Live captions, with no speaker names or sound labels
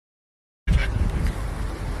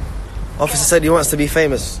Officer said he wants to be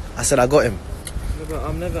famous. I said I got him. No, but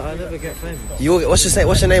I never get famous.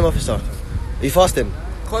 What's your name, officer? Are you fasting?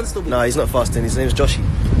 Constable. No, he's not fasting. His name's Joshy.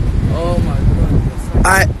 Oh my god.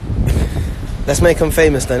 Alright. Let's make him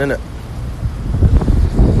famous then, innit?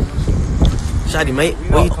 Shady, mate.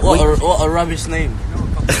 What a rubbish name. Is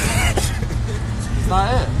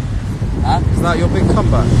that it? Huh? Is that your big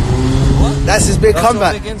comeback? What? That's his big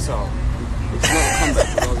comeback. Your big insult. It's not a comeback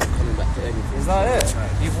because I wasn't coming back to anything. Is that it?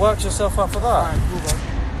 You've worked yourself up for that?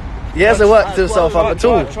 He hasn't worked himself up at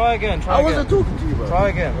all. Try again. I wasn't talking to you, bro. Try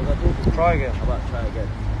again. Try again. How about try again?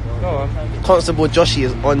 Go on. Constable Joshy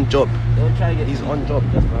is on job. Don't try again. He's on job.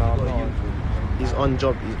 He's on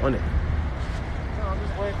job. He's on it. No, I'm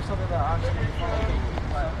just waiting for something that actually.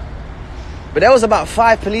 But there was about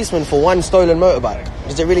 5 policemen for one stolen motorbike.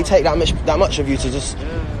 Does it really take that much of you to just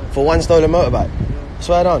for one stolen motorbike?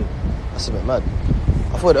 Swear down. That's a bit mad.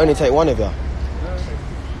 I thought it'd only take one of you.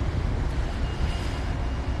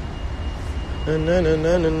 Does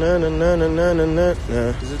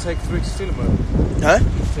it take 3 to steal a motorbike? Huh?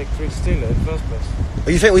 Does it take 3 to steal it in the first place? Oh,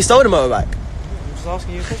 you think we stole the motorbike? I'm just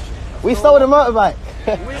asking you a question. We stole the motorbike.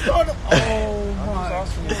 We stole the... Oh my... I'm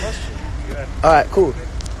just asking you a question. Alright, cool.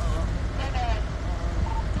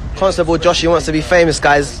 Constable Joshy wants to be famous,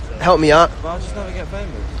 guys. Help me out. But I just never get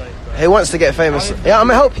famous. He wants to get famous. Yeah, I'm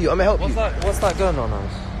gonna help you. What's that going on now?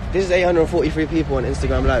 This is 843 people on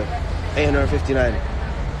Instagram Live. 859.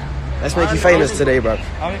 Let's make you famous today, bro.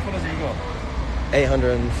 How many followers have you got?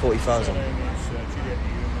 840,000.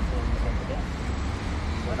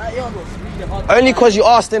 Only because you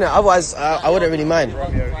asked, innit? Otherwise, I wouldn't really mind.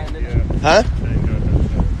 Huh?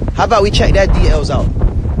 How about we check their details out?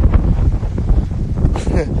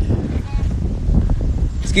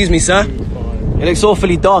 Excuse me, sir. It looks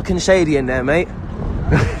awfully dark and shady in there, mate.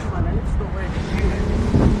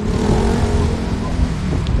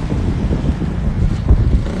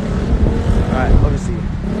 Alright, obviously,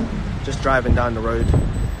 just driving down the road.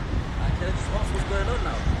 What's going on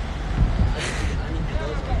now?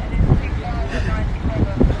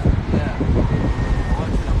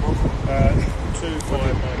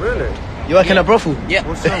 Really? You work in a brothel? Yeah.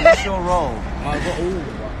 What's your role?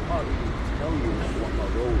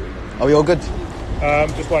 Oh, you're good.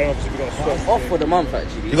 Just waiting, obviously, we've got to stop. I'm off for the month,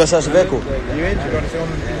 actually. You got to search the vehicle? You injured? You got anything on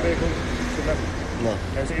the vehicle? No.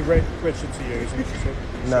 Is it registered to you? Is it registered?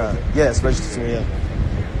 Nah. Yeah, it's registered to me, yeah.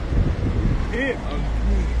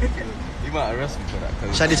 You might arrest me for that.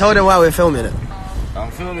 Shadi, told them why we're filming it.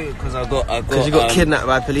 I'm filming it because Because you got kidnapped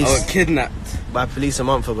by police. I got kidnapped by police a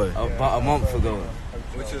month ago. about a month ago.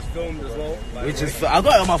 Which is filmed as well. I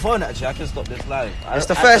got it on my phone, actually. I can stop this live. It's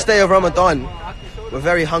the first day of Ramadan. We're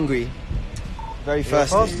very hungry. Very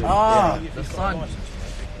thirsty. Ah, Yeah. the sun.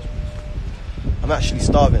 I'm actually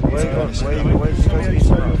starving, to be honest. Where are you supposed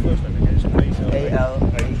to be?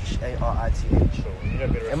 A-L-H-A-R-I-T-H.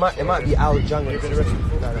 It might be Al Jungle. You've been arrested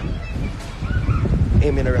before? No.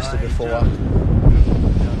 Ain't been arrested before.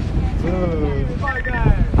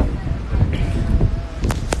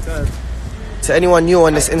 To anyone new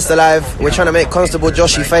on this Insta Live, we're trying to make Constable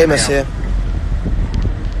Joshy famous here.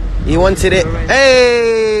 He wanted it.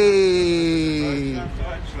 Hey!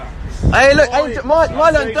 Hey, look, hey,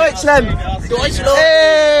 Marlon Deutschland!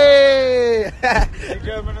 Hey! He's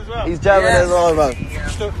German as well. He's German as well, man.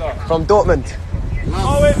 From Dortmund.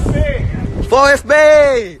 OFB!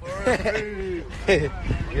 VfB!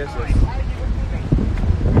 Yes.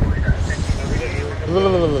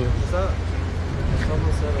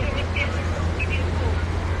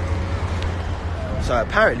 So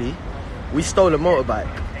apparently, we stole a motorbike.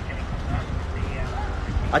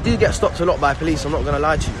 I do get stopped a lot by police, I'm not gonna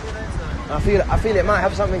lie to you. I feel it might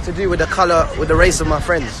have something to do with the colour, with the race of my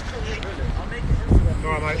friends.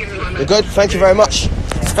 Alright, mate. You're good? Thank you very much.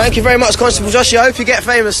 Thank you very much, Constable Joshy. I hope you get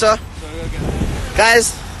famous, sir.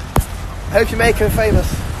 Guys, I hope you make him famous.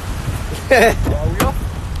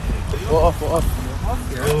 What off?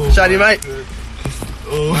 Shady, mate.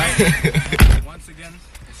 Once again,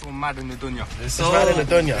 it's all mad in the dunya. It's mad in the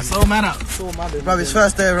dunya. So mad up. Bro, it's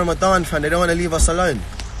first day of Ramadan, fam. They don't want to leave us alone.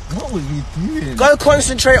 What was we doing? Go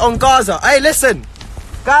concentrate on Gaza. Hey, listen.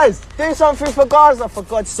 Guys, do something for Gaza, for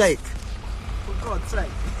God's sake. For God's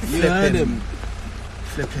sake. You heard him.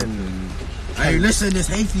 Flipping. Hey, listen, this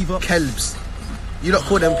hay fever. Kelbs. You don't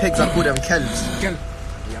call them pigs, I call them kelbs. Kelp.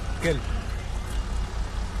 Yeah, kelp.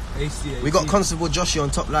 We got Constable Joshy on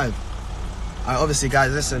top live. Obviously,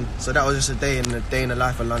 guys, listen. So that was just a day in the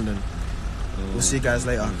life of London. We'll see you guys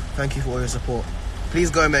later. Thank you for all your support. Please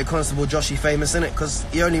go and make Constable Joshy famous, innit? Because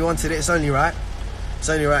he only wanted it. It's only right. It's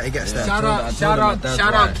only right he gets there. Shout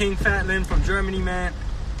out King Fatlin from Germany, man.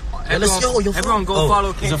 Everyone go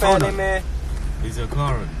follow he's King a foreigner. Fanny, man. He's a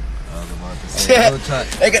current. They're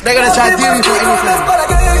gonna try to do me for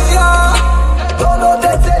anything.